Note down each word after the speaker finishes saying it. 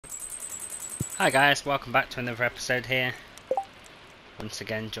Hi guys, welcome back to another episode here. Once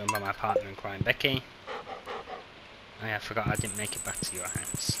again joined by my partner in crime, Becky. Oh yeah, I forgot I didn't make it back to your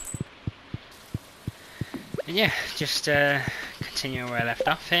house. And yeah, just continuing where I left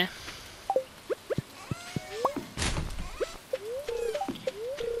off here.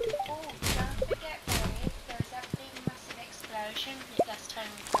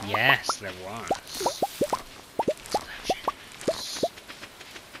 Yes, there was.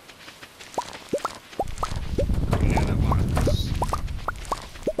 You know there was.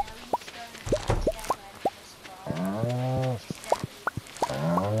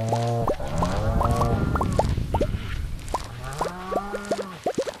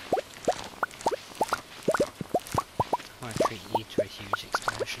 I want to treat you to a huge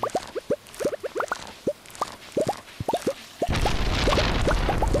explosion.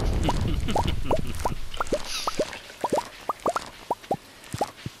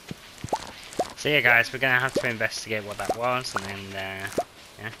 So yeah guys, we're going to have to investigate what that was and then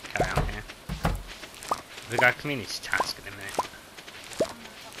yeah, carry on here. We've got a community task at the minute.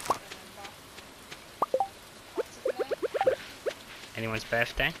 Anyone's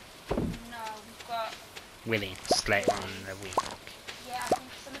birthday? No, we've got... Willie, it's later on in the week. Yeah, I think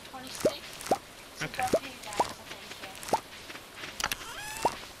it's on the 26th. So Okay. we've got a few days, I think, yeah.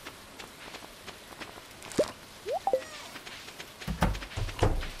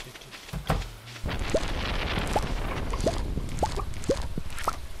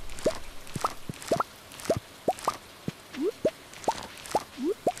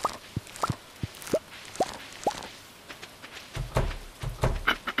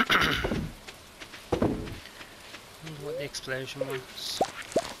 Wonder what the explosion was.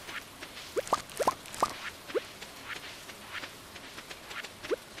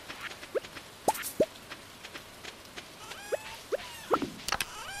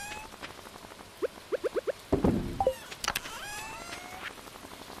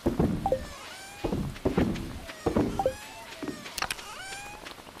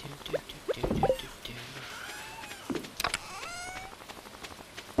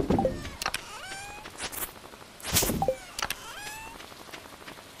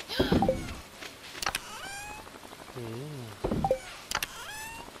 Ooh.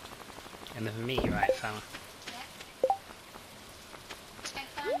 Another meteorite fella.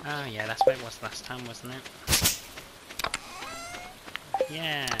 Oh yeah, that's what it was last time, wasn't it?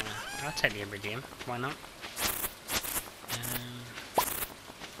 Yeah, I'll take the iridium. Why not?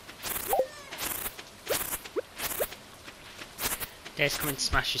 Days coming to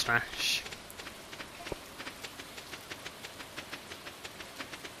smashy smash.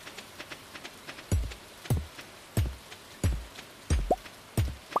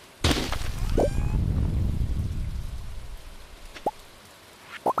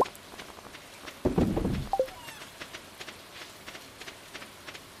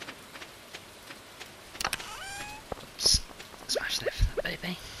 Smash left that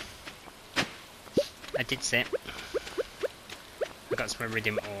baby. I did sit. I got some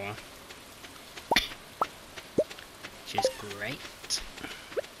iridium ore, which is great.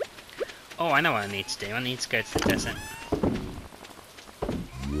 Oh, I know what I need to do. I need to go to the desert.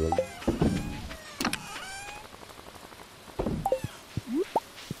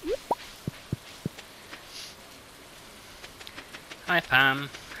 Hi Pam,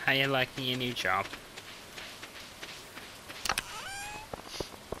 how you liking your new job?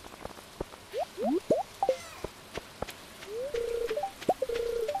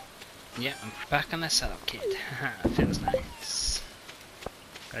 Yeah, I'm back on the setup kit. Feels nice.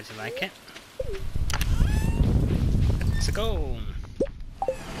 Glad you like it. Let's go.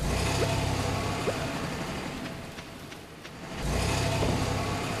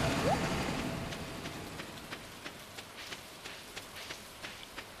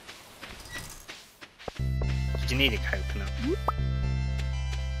 Did you need a coconut?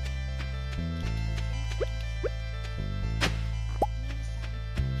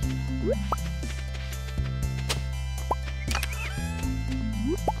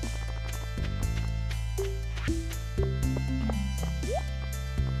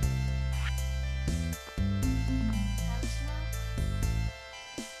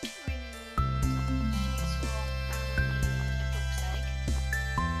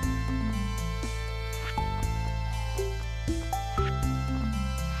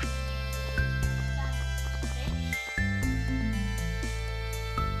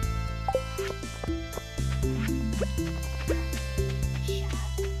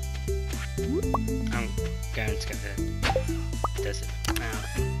 I'm going to get the desert now.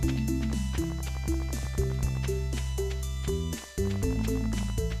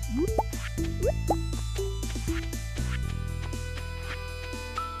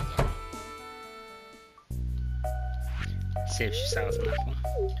 see if she sells an apple.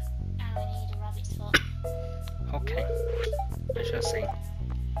 And I need a rabbit's foot. Okay, I shall see.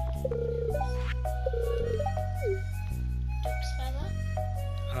 Duck's feather.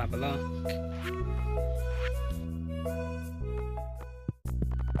 I'll have a look.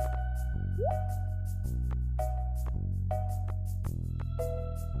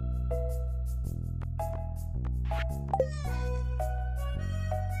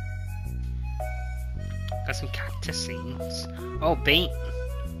 Got some cactus seeds. Oh, beet!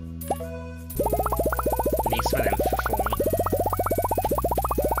 Need some of them for fall.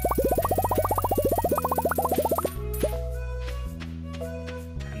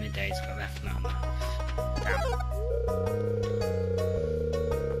 How many days got left? Not enough. Damn.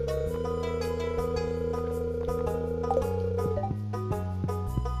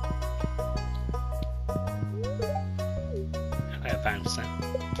 Okay, I found some.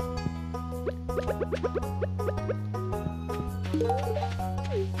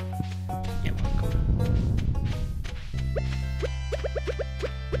 Yeah, welcome.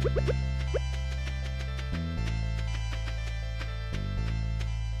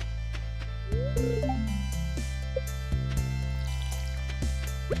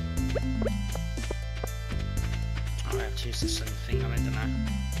 Oh, I have to use the sun thing on it, don't I?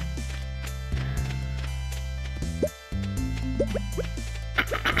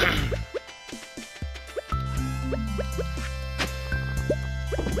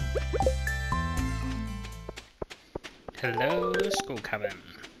 Hello, school cavern.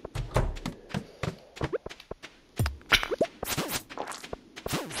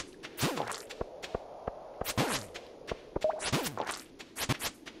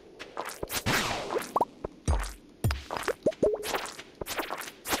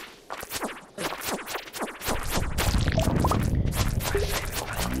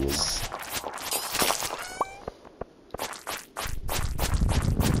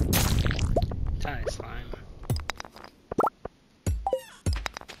 Tiny slime.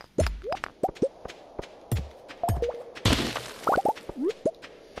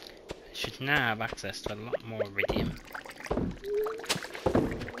 Should now have access to a lot more iridium.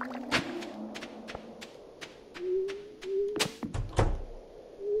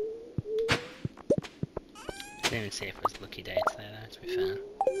 Didn't even see if it was a lucky day today though, to be fair.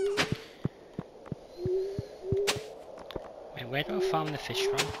 Wait, where do I farm the fish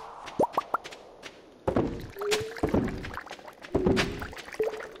from?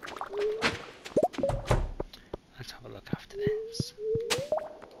 Let's have a look after this.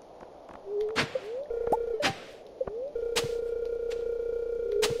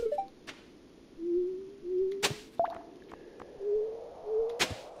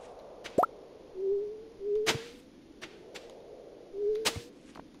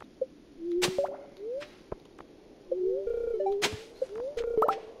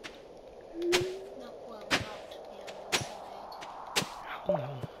 Not well locked on the other side. Oh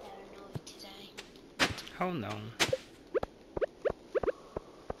no. They're annoyed today. Oh no.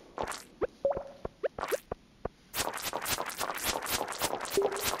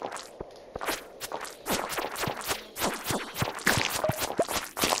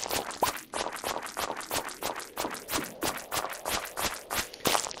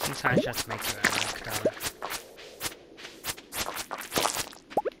 Sometimes you have to make your own crowd.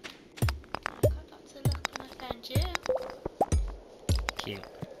 Got lots of luck when I found you. Cute.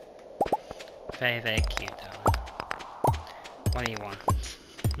 Very, very cute, darling. What do you want?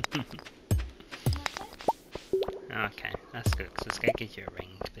 Okay, that's good, because it's going to give you a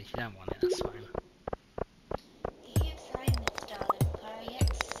ring, but if you don't want it, that's fine. You keep saying this, darling, but I yet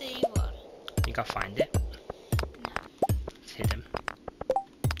to see one. You gotta find it. No. It's hidden.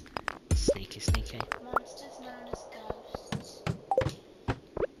 Sneaky, sneaky. Monsters known as ghosts.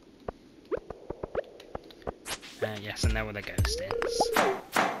 Yes, I know where the ghost is.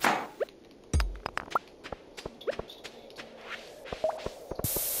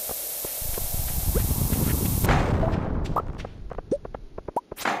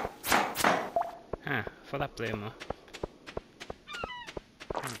 Ah, for that bloomer.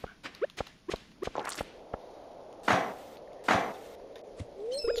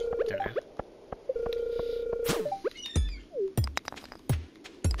 Don't know.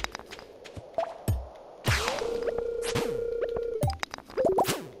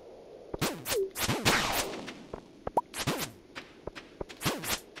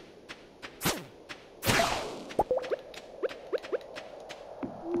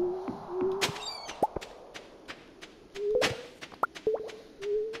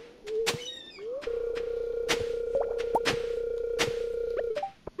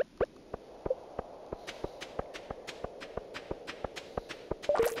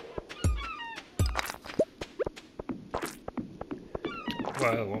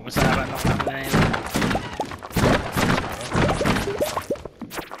 Whoa, what was that about not having any?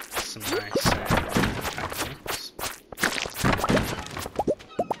 Some nice packets.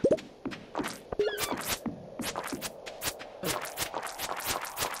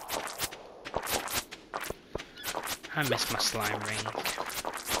 I miss my slime ring.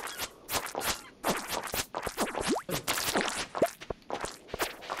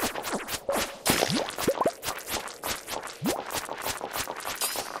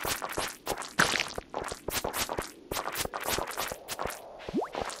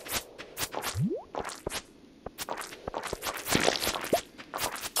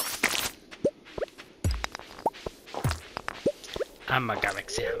 And my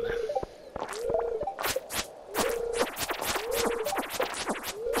galaxy hammer.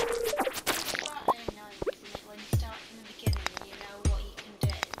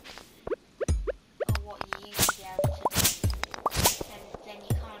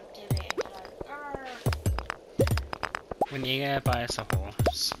 When you buy us a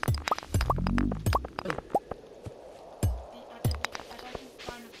horse. I don't think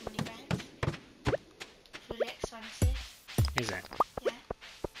buying up money bags. It's really expensive. Is it? Yeah.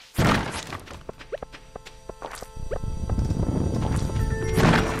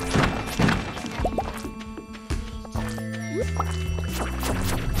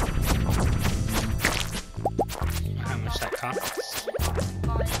 How much that costs?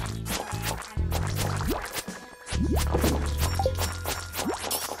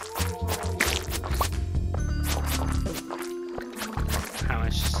 How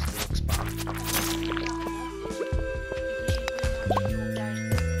much does the looks bar?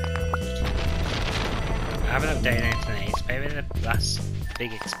 I haven't updated anything. It's maybe the last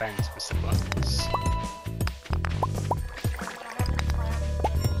big expense was the blocks.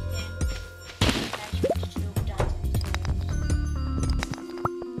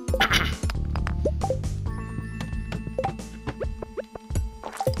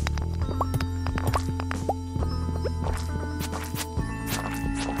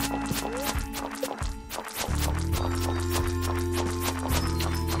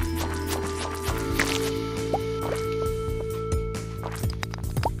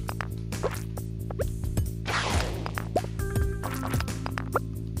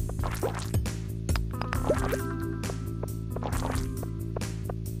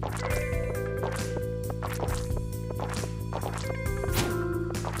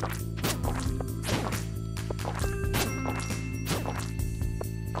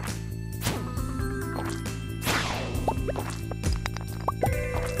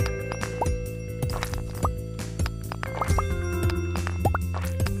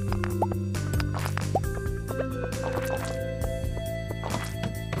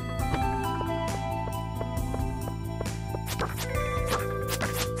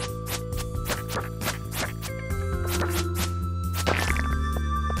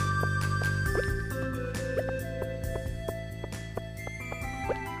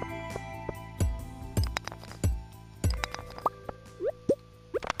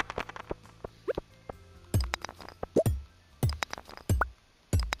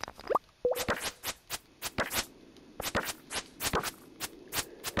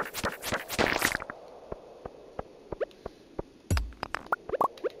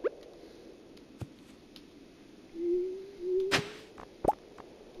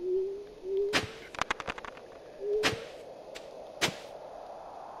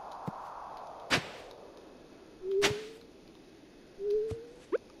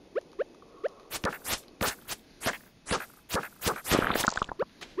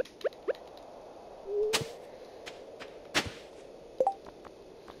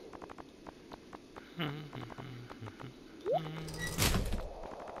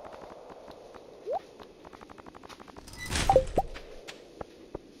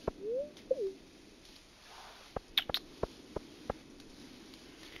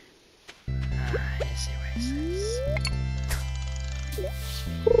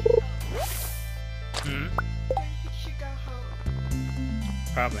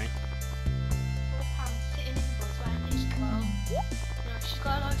 Probably. Sitting in the bus when it's 12. No, she's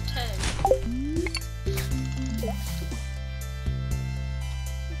got like 2.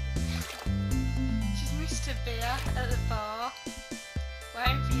 She's missed a beer at the bar.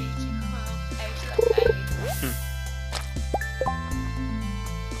 Waiting for you to come out of that baby.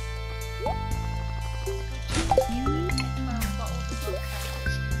 You get 12 bottles of vodka,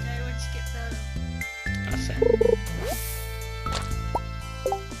 which you can go and skip them. That's it.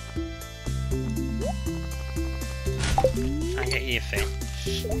 I get you a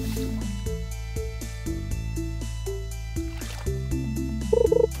fish.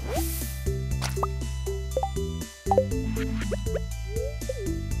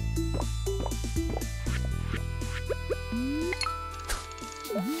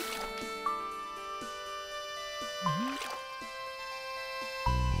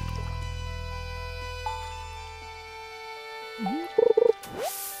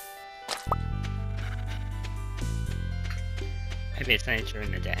 Maybe it's only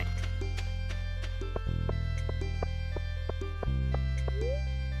during the day.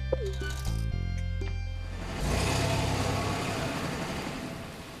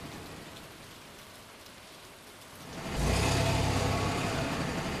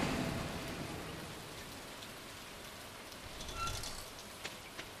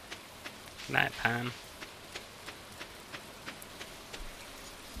 Night, Pam.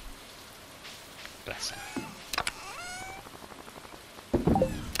 Bless her. 6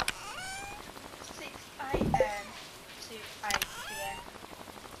 AM to 8 PM.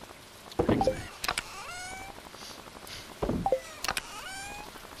 Thanks, mate.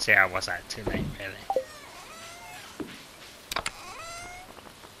 See, I was out too late, really.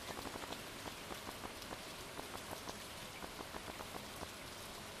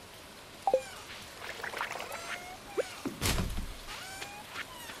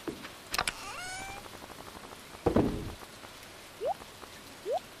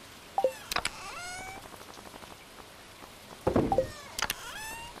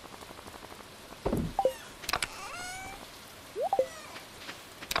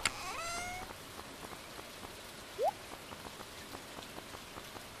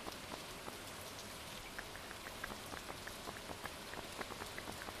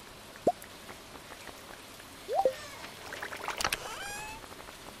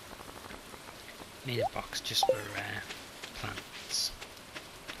 Need a box just for plants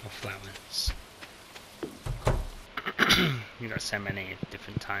or flowers. You've got so many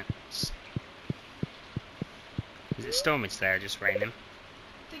different types. Is it stormy today or just raining? I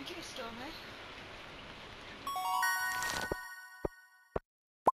think it is stormy.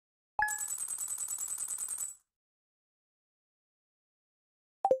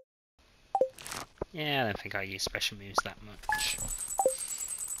 Yeah, I don't think I use special moves that much.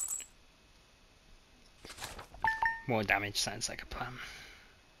 More damage sounds like a plan.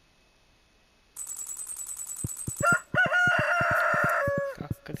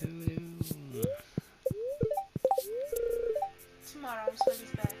 Cock-a-doodle. Tomorrow's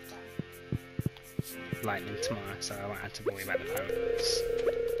Willie's birthday. Lightning tomorrow, so I won't have to worry about the parrots.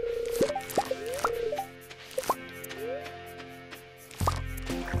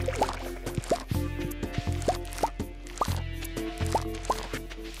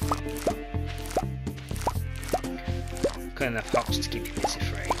 Got enough hops to keep you busy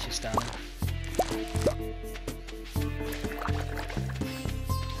for ages, darling.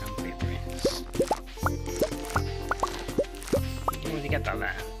 And blueberries. You already get that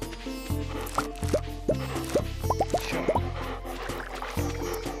there? Sure.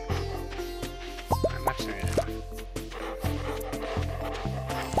 I'm actually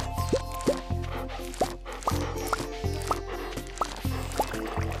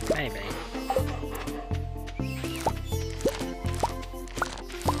maybe.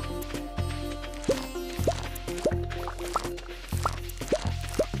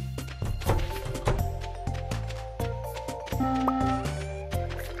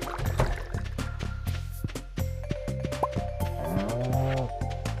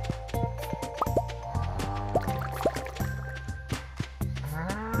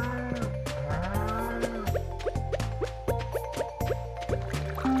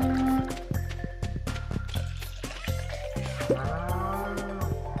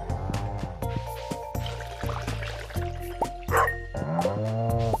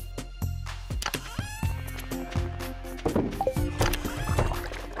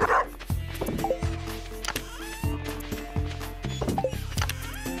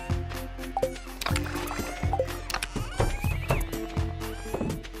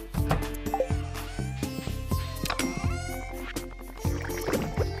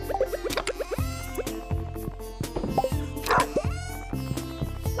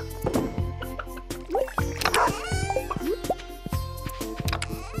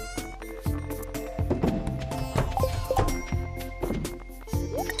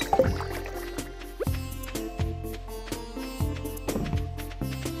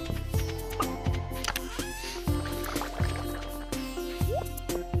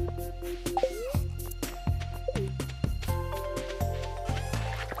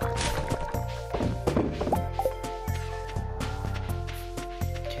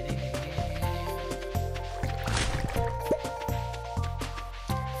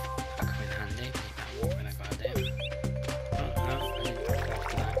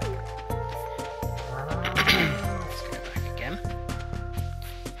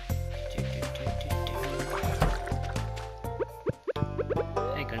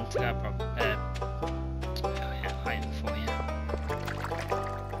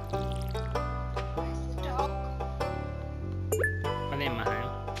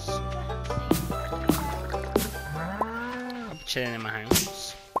 chilling in my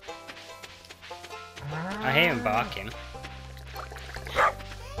house. I hear him barking.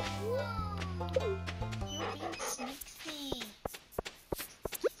 You're being sneaky.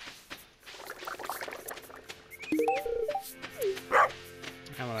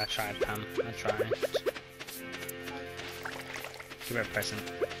 Oh well, I tried, Pam. I tried. Give her a present.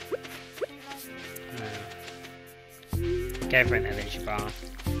 No. Gave her an energy bar.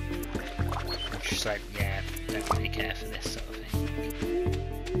 She's like, yeah, don't really care for this sort of thing.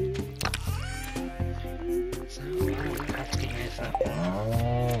 So, I have to get you in for that.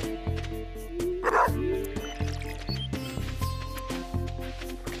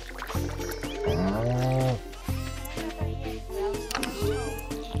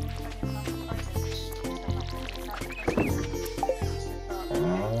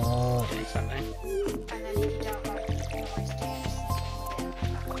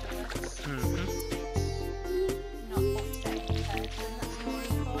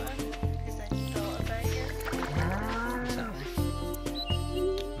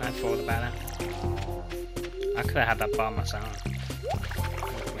 I could have had that bar myself. Would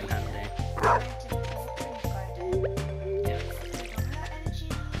have been handy. Yeah.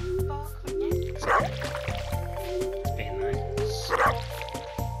 It's been nice.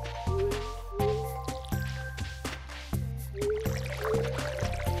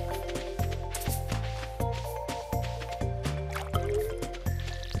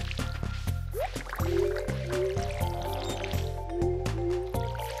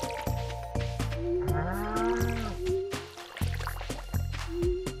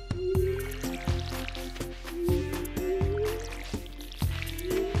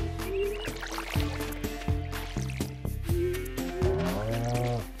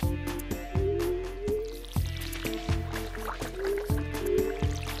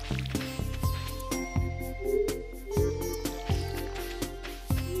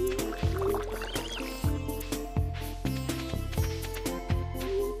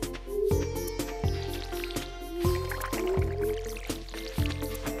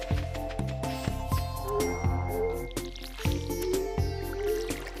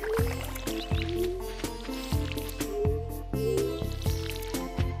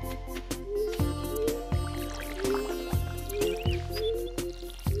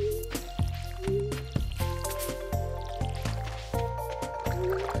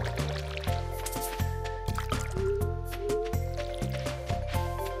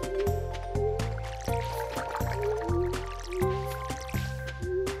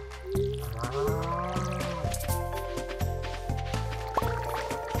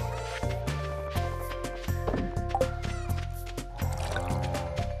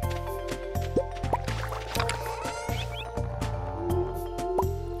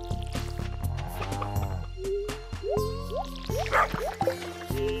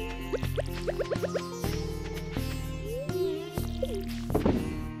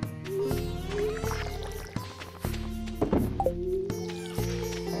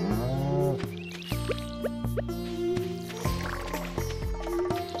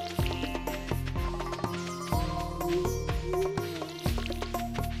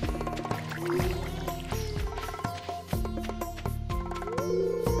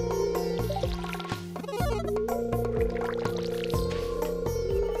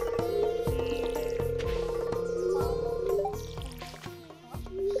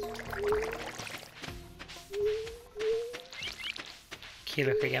 Can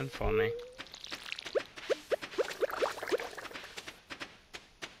you look again for me?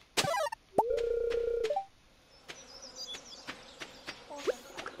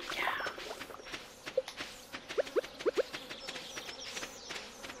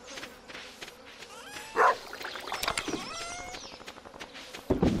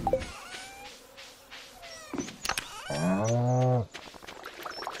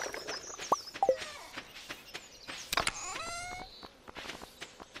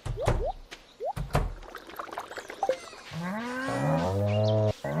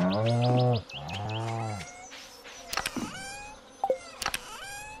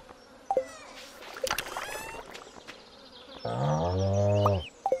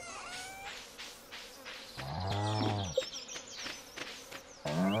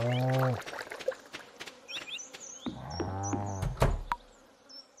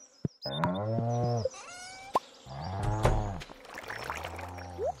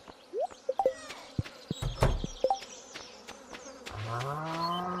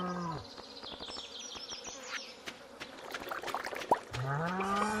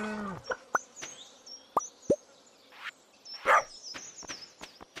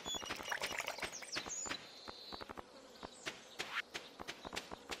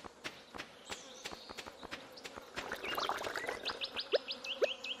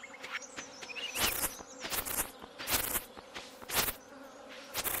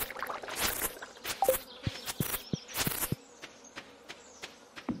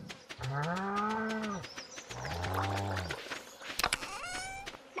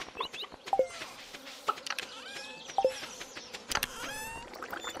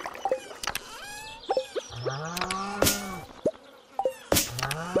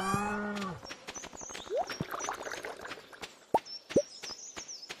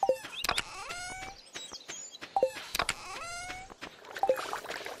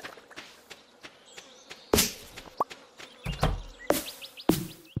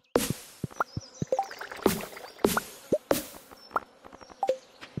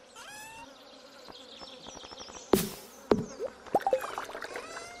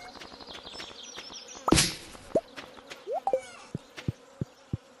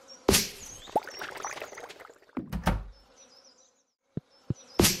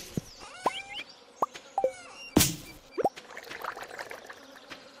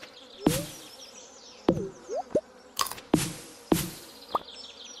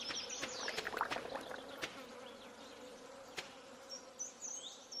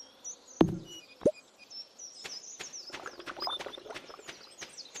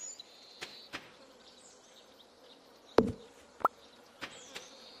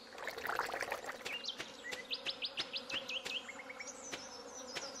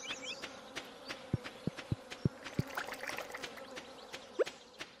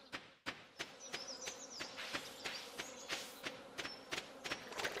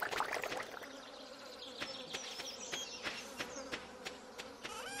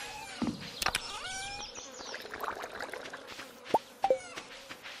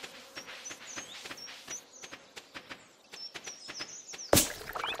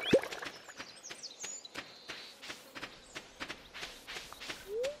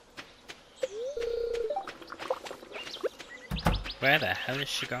 Where the hell is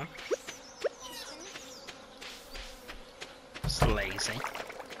she gone? It's lazy.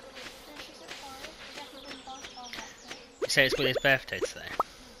 You say it's Willie's birthday today?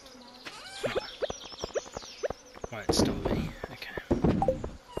 Right, it's still me. Okay.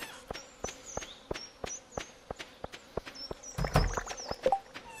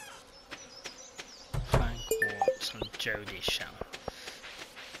 Fine quartz on Jodie's shelf.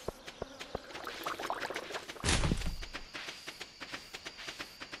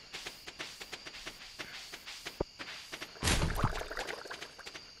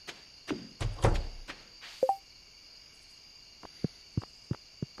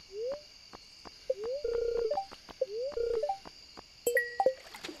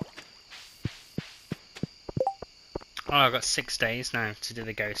 Oh, I've got 6 days now to do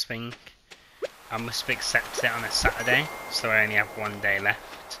the ghost thing. I must have accepted it on a Saturday, so I only have 1 day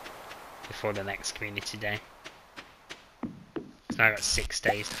left before the next community day. So now I've got 6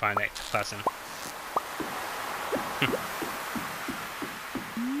 days to find ectoplasm.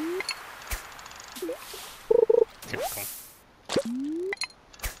 Typical.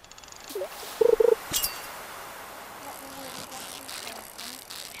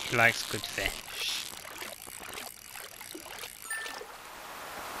 He likes good fish.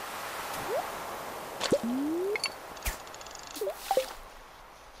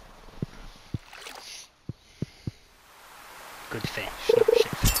 Good fish, not shit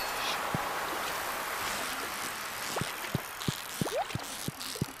fish.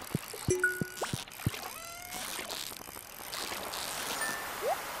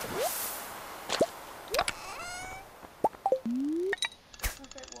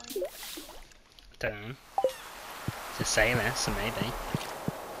 Don't know. It's a sailor, so maybe.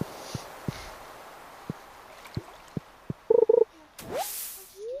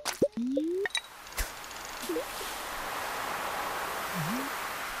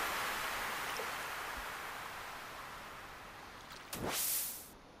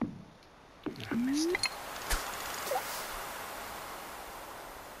 I missed it.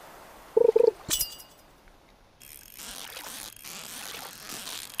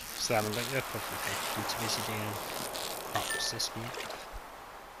 So I haven't got your puffer fish. I'm too busy doing crops this month.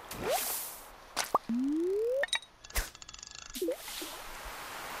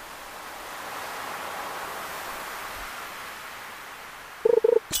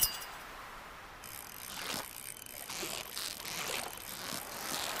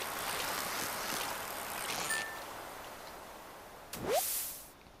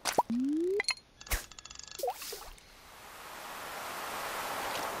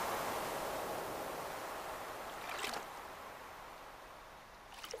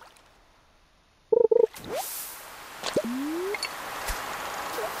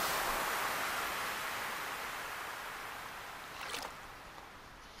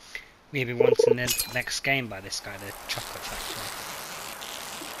 Maybe once in the next game by this guy, the chocolate factory.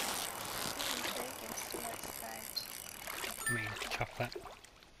 chocolate.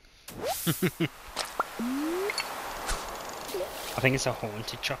 I think it's a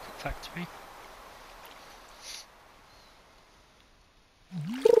haunted chocolate factory.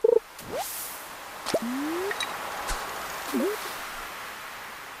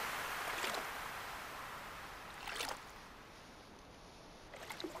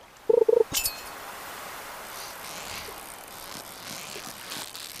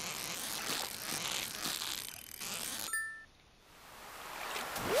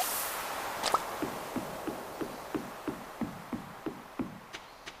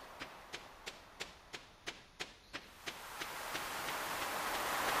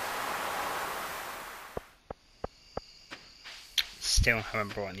 Still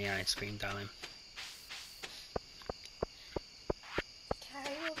haven't brought any ice cream, darling.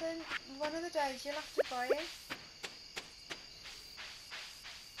 Okay, well then, one of the days you'll have to buy it.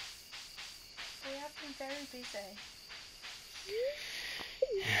 We have been very busy.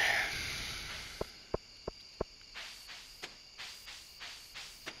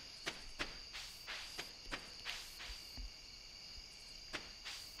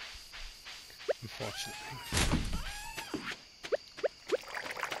 Unfortunately.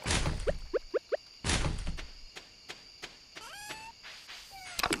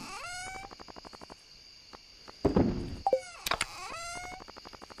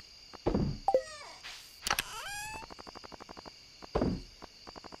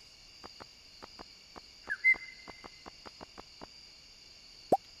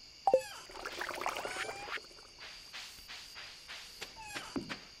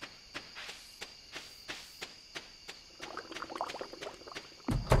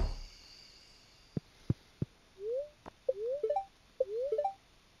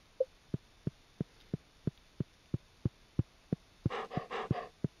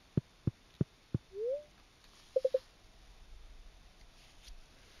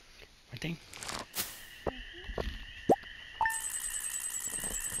 Ready?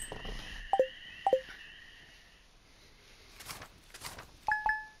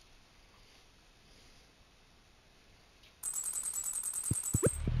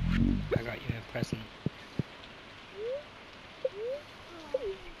 I got you a present.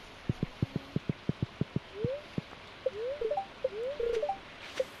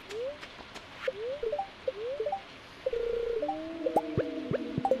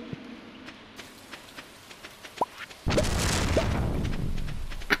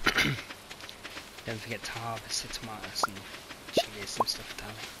 Don't forget to harvest the tomatoes and chilies and stuff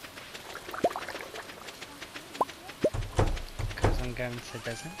down. Because I'm going to the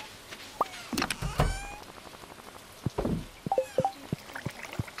desert.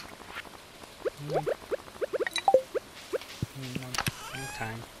 No. No. No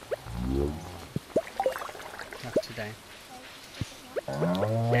time. Not today.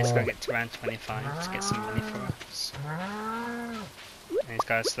 Let's go get to round 25 to get some money for us. And he's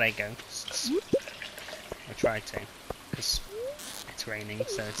got a sleigh ghosts. I'll try to, because it's raining,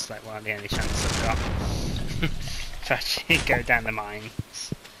 so it's like one of the only chances I've got to actually go down the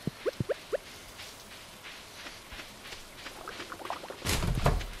mines.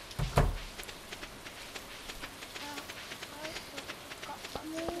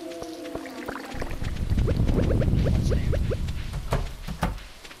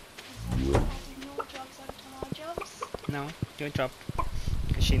 No, your job.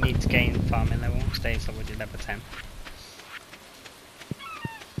 Because you need to gain farming level, stays already level 10.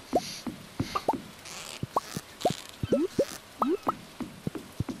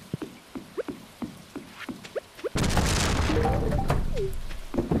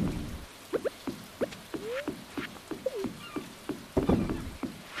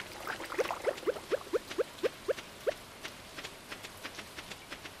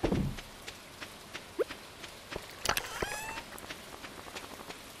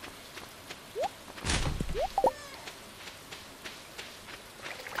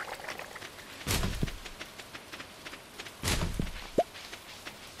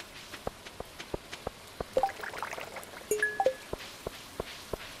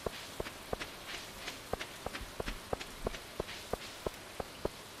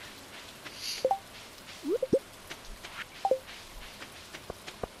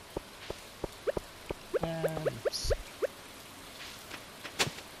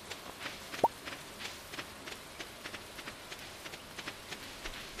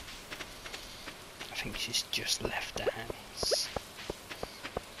 I think she's just left the house.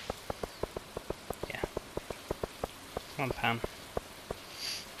 Yeah. Come on, Pam.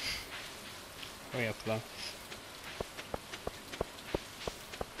 Hurry up, love.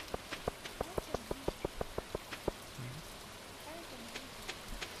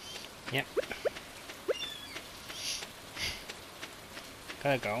 Yep.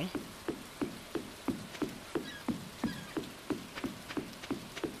 Gotta go.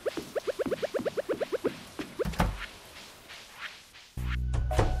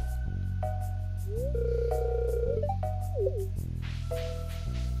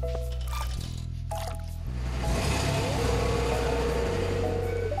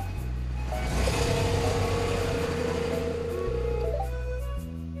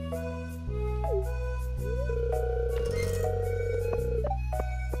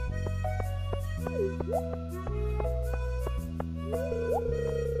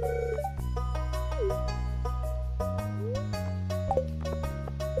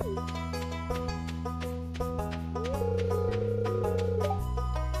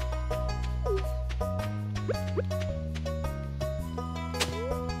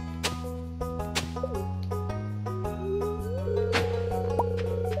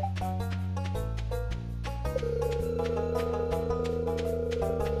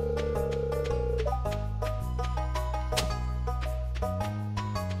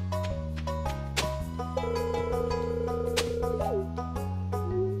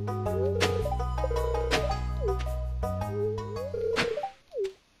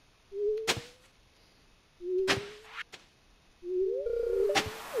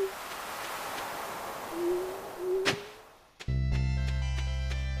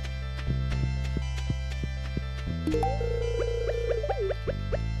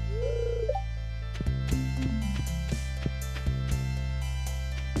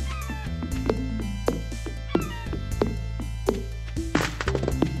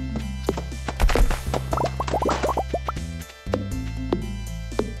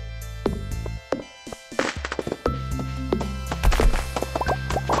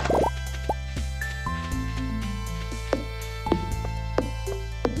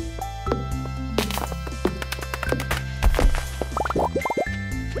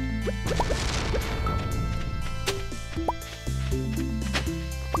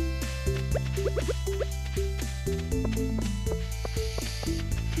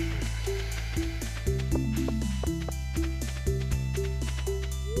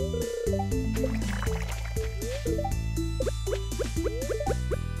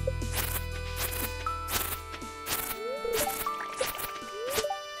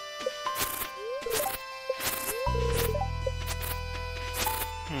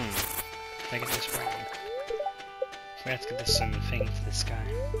 Look at this rain. So we have to get this thing to the sky.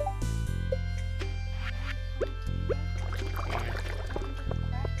 Why?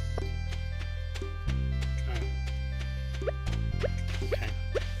 Oh. Okay.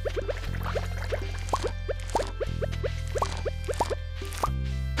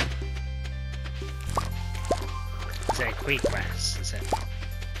 Is it a quick grass? Is it?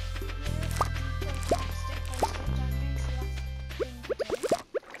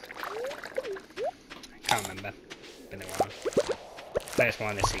 Can't remember. Been a while. There's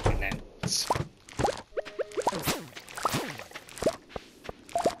one of the secret notes.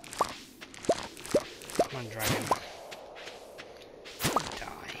 Come on, dragon.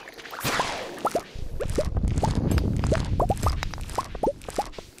 Die.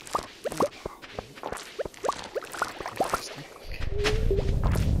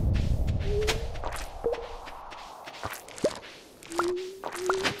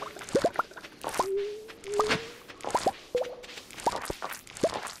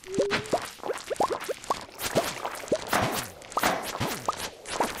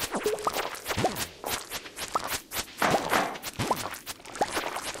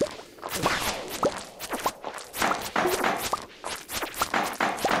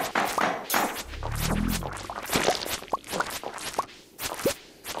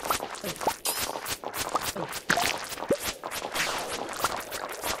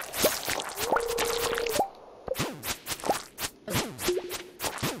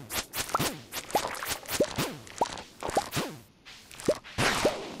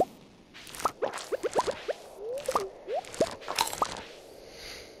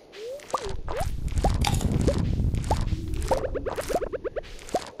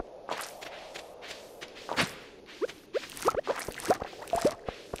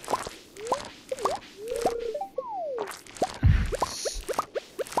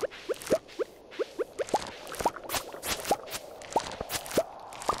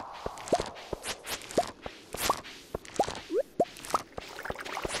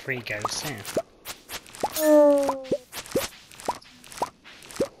 Three ghosts here.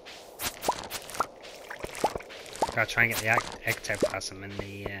 Gotta try and get the ectoplasm and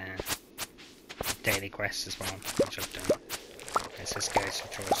the daily quest as well, which I've done. It's this ghost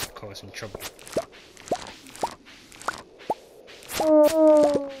which was causing trouble.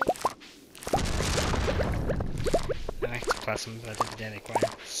 Ectoplasm, but I did the daily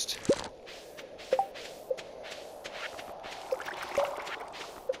quest.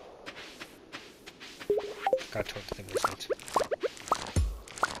 Gotta talk to the wizard.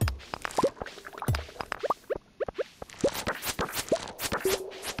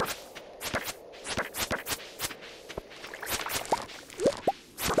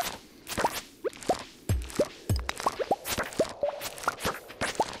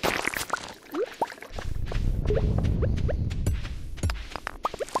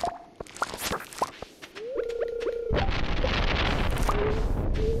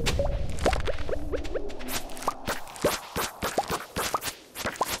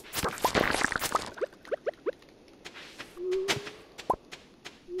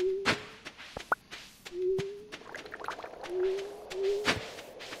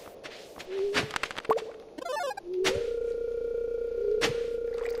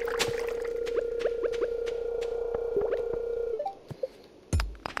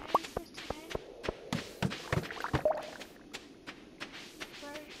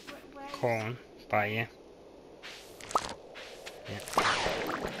 Corn by you. Yeah.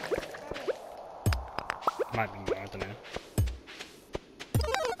 Might be more, I don't know.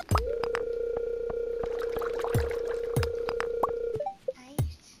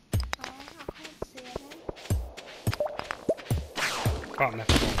 Bottom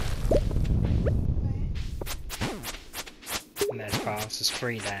left corner. And there's files, there's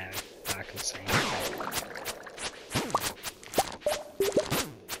 3 there that I can see.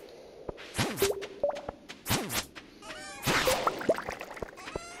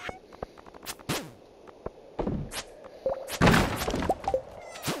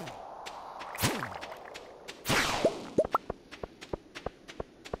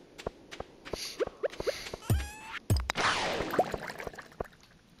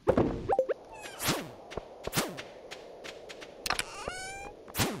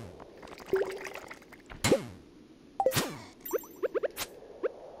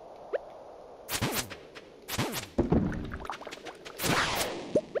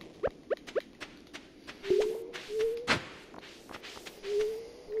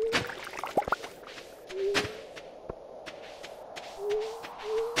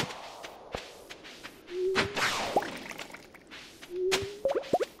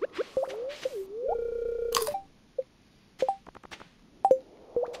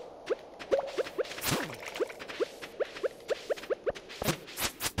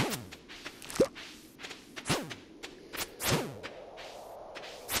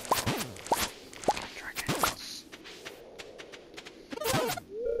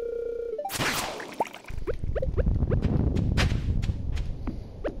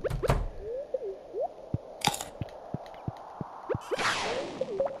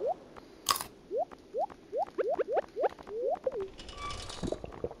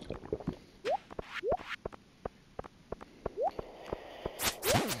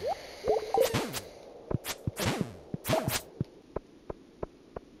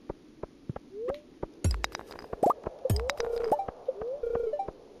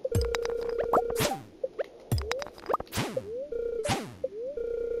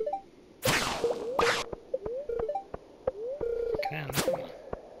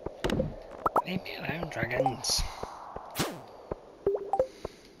 Leave me alone, dragons.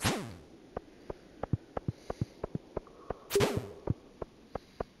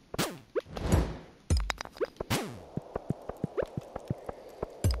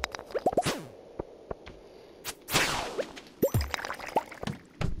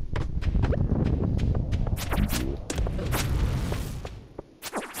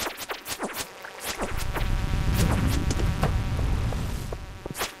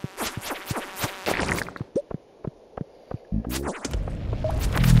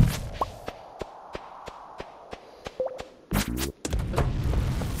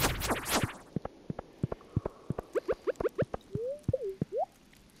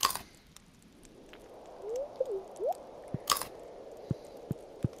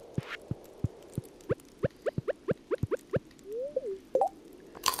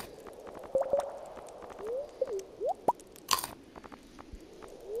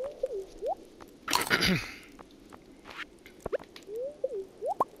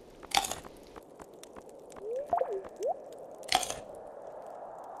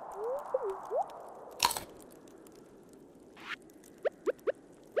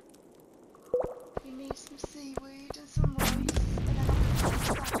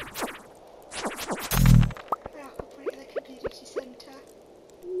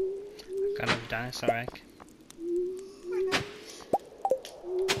 dinosaur egg.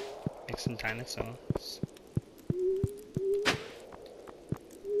 Make some dinosaurs.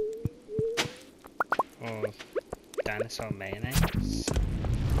 Or dinosaur mayonnaise.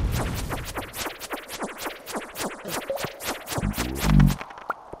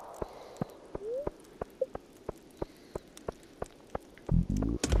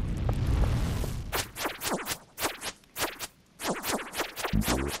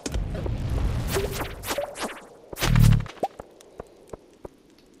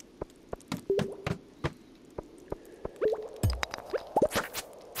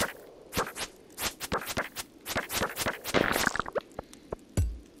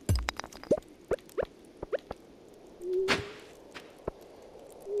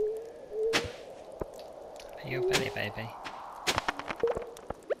 Your belly, baby.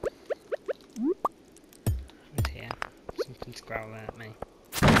 And here, something's growling at me.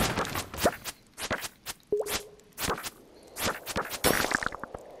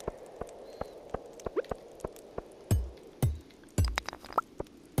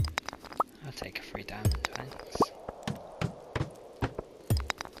 I'll take a free diamond, thanks.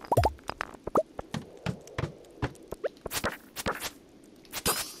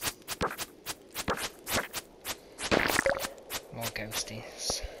 More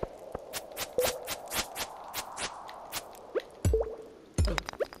ghosties.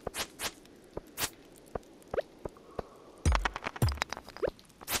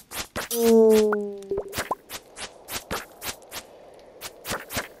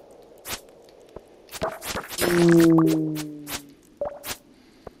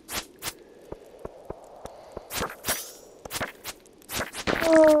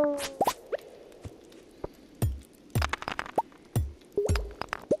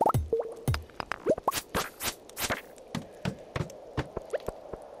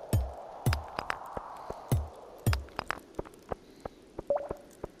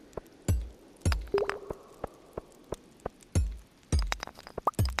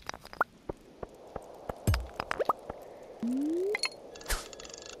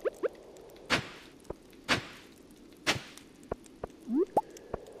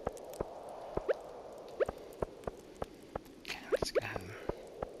 Let's go home.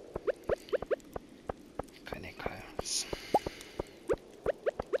 Got any clothes?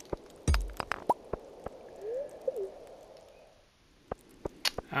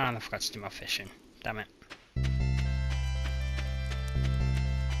 Ah, and I forgot to do my fishing. Damn it.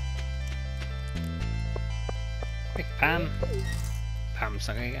 Quick, Pam. Pam's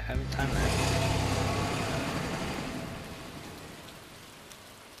not gonna get home in time now.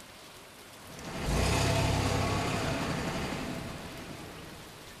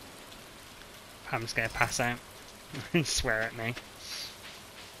 Pam's gonna pass out and swear at me.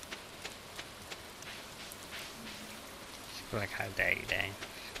 She'll be like, how dare you, Dave?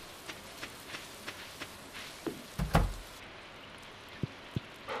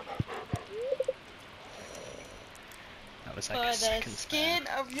 That was like By a the second skin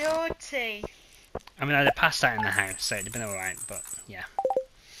spare. of your teeth. I mean, I'd have passed out in the house, so it'd have been alright, but yeah.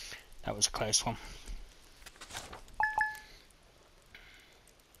 That was a close one.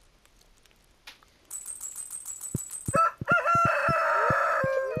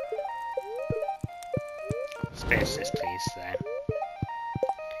 Space this, please, there.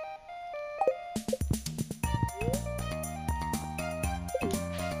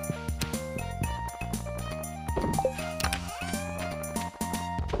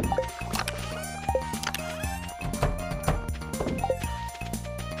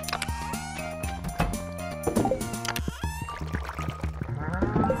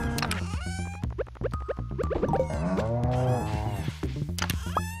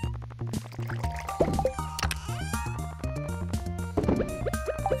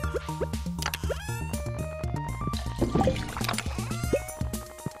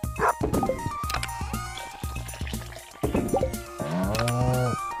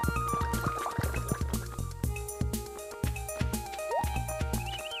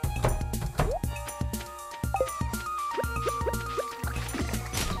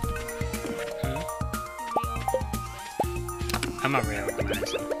 I'm not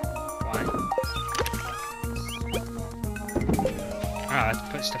reorganising. Why? Oh, I had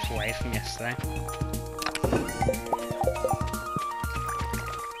to put stuff away from yesterday.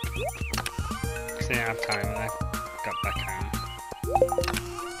 Because I didn't have time when I got back home.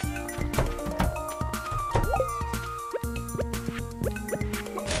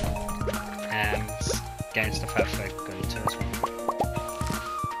 Getting stuff out for Gunter as well.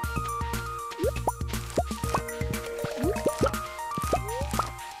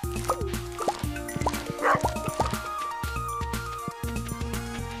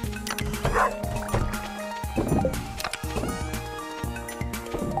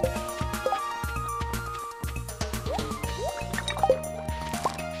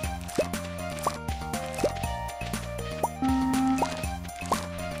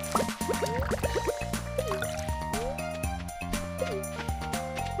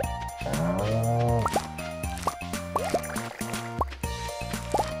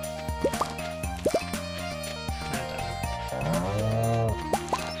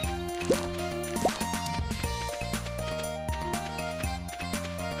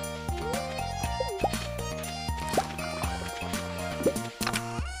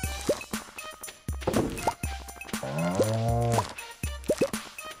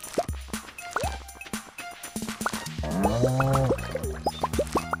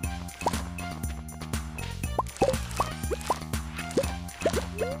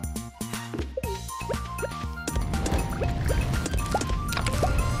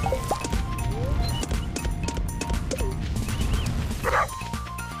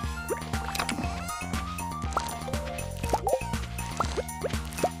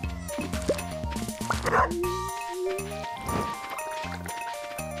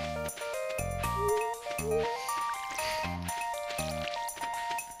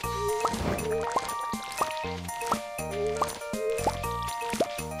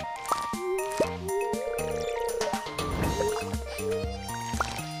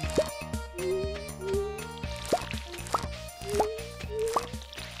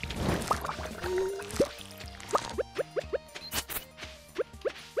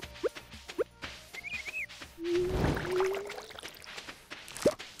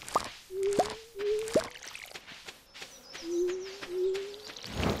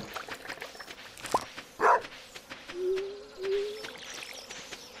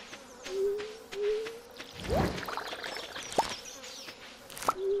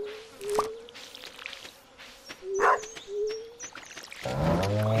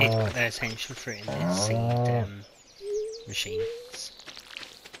 There's potential for it in the seed machines.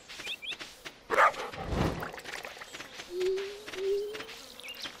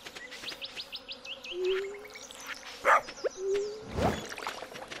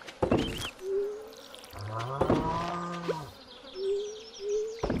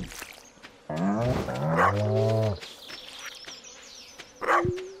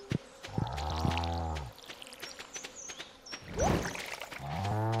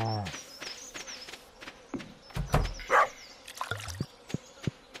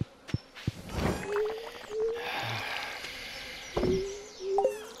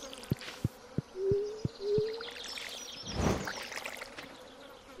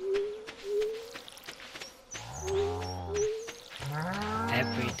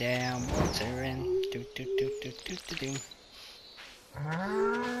 Every day I'm watering, do do do do do do do.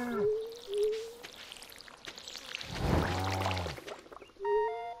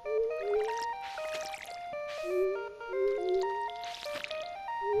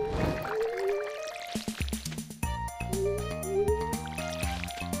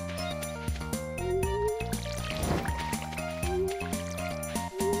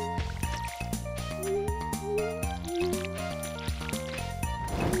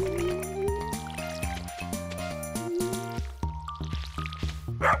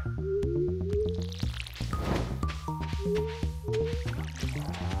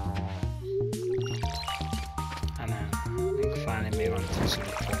 Some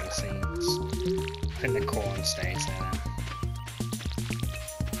corn seeds. I think the corn stays there then.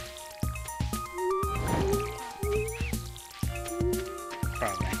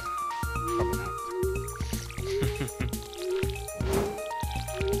 Probably. Probably not.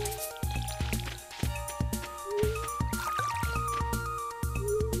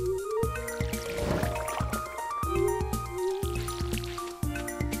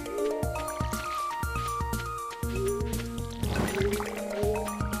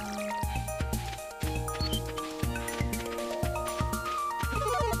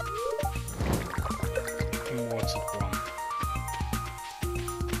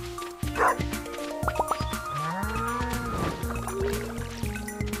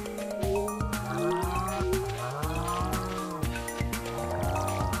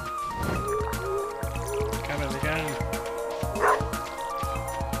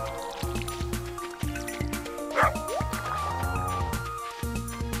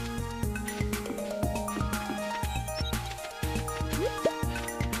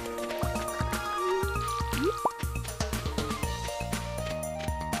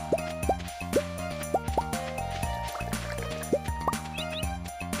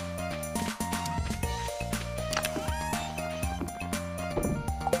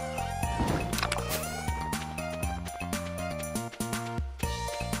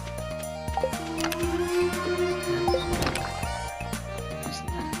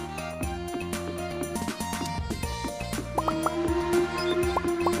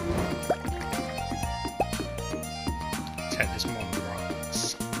 There's more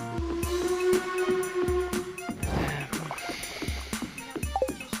rocks.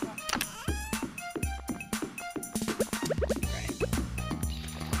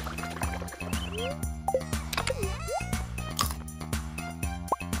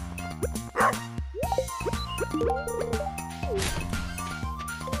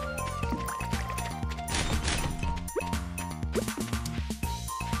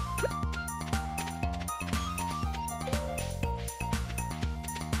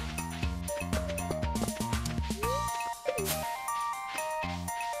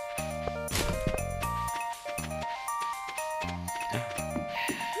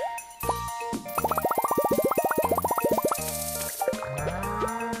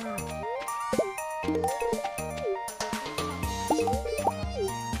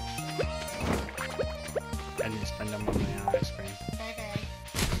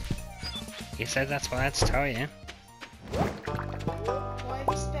 You said that's what I had to tell you. Why have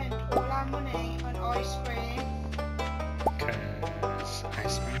you spent all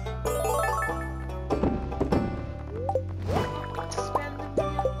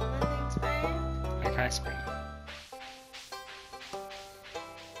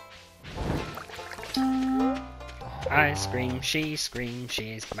Ice cream, she screams,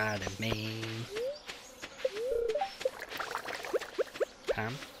 she's mad at me.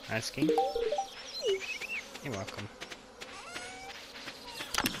 Pam, ice cream? You're welcome.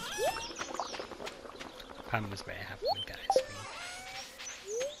 Pam was very happy with the ice cream.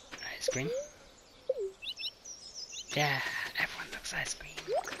 Ice cream? Yeah, everyone loves ice cream.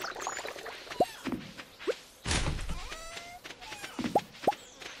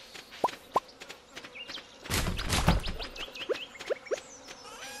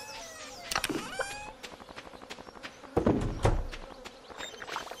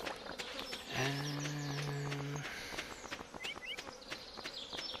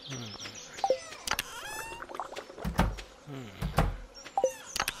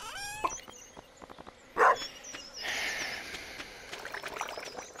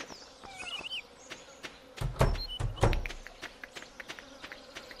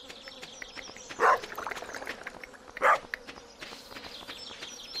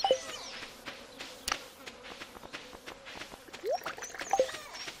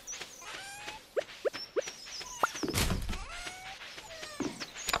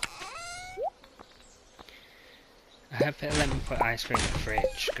 I hope it'll let me put ice cream in the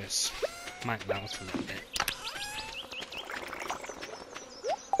fridge, because it might melt a little bit.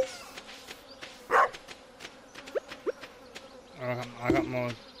 Oh, I got more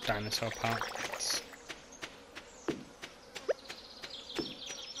dinosaur parts.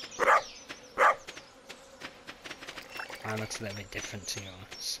 Mine looks a little bit different to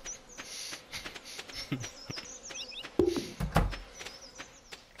yours.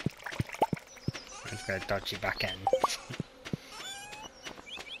 It's got a dodgy back end.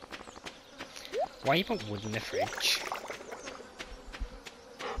 Why you put wood in the fridge?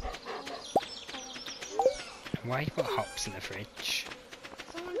 Why you put hops in the fridge?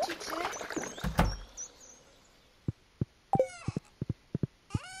 I wanted to.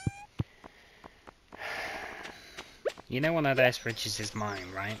 You know one of those fridges is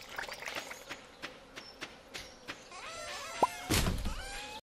mine, right?